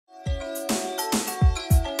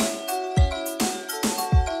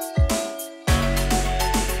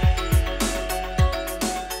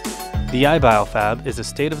The iBioFAB is a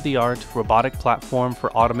state-of-the-art robotic platform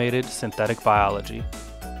for automated synthetic biology.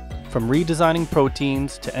 From redesigning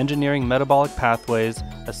proteins to engineering metabolic pathways,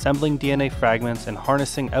 assembling DNA fragments, and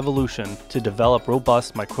harnessing evolution to develop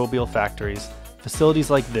robust microbial factories, facilities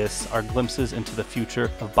like this are glimpses into the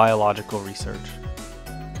future of biological research.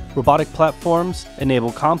 Robotic platforms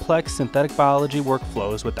enable complex synthetic biology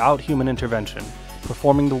workflows without human intervention,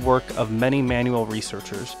 performing the work of many manual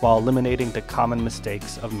researchers while eliminating the common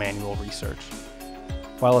mistakes of manual research.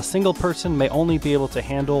 While a single person may only be able to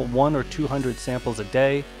handle 100 or 200 samples a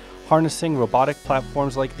day, harnessing robotic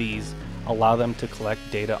platforms like these allow them to collect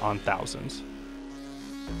data on thousands.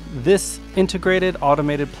 This integrated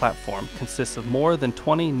automated platform consists of more than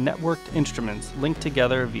 20 networked instruments linked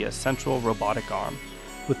together via a central robotic arm.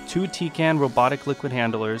 With 2 Tecan robotic liquid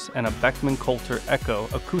handlers and a Beckman Coulter Echo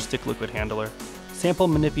acoustic liquid handler, sample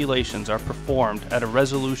manipulations are performed at a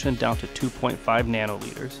resolution down to 2.5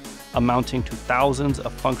 nanoliters, amounting to thousands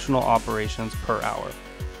of functional operations per hour.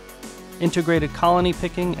 Integrated colony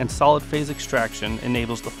picking and solid phase extraction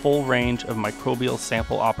enables the full range of microbial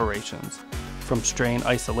sample operations, from strain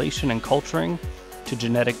isolation and culturing to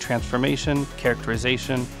genetic transformation,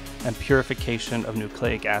 characterization, and purification of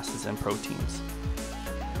nucleic acids and proteins.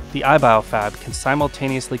 The iBioFAB can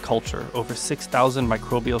simultaneously culture over 6,000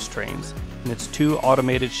 microbial strains in its 2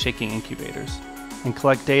 automated shaking incubators and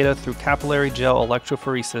collect data through capillary gel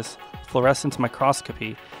electrophoresis, fluorescence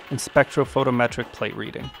microscopy, and spectrophotometric plate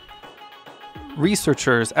reading.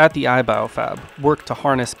 Researchers at the iBioFAB work to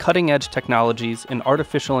harness cutting-edge technologies in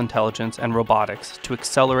artificial intelligence and robotics to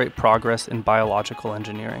accelerate progress in biological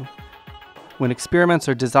engineering. When experiments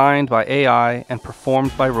are designed by AI and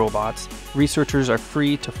performed by robots, researchers are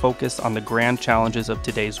free to focus on the grand challenges of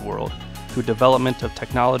today's world through development of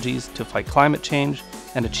technologies to fight climate change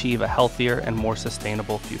and achieve a healthier and more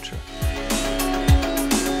sustainable future.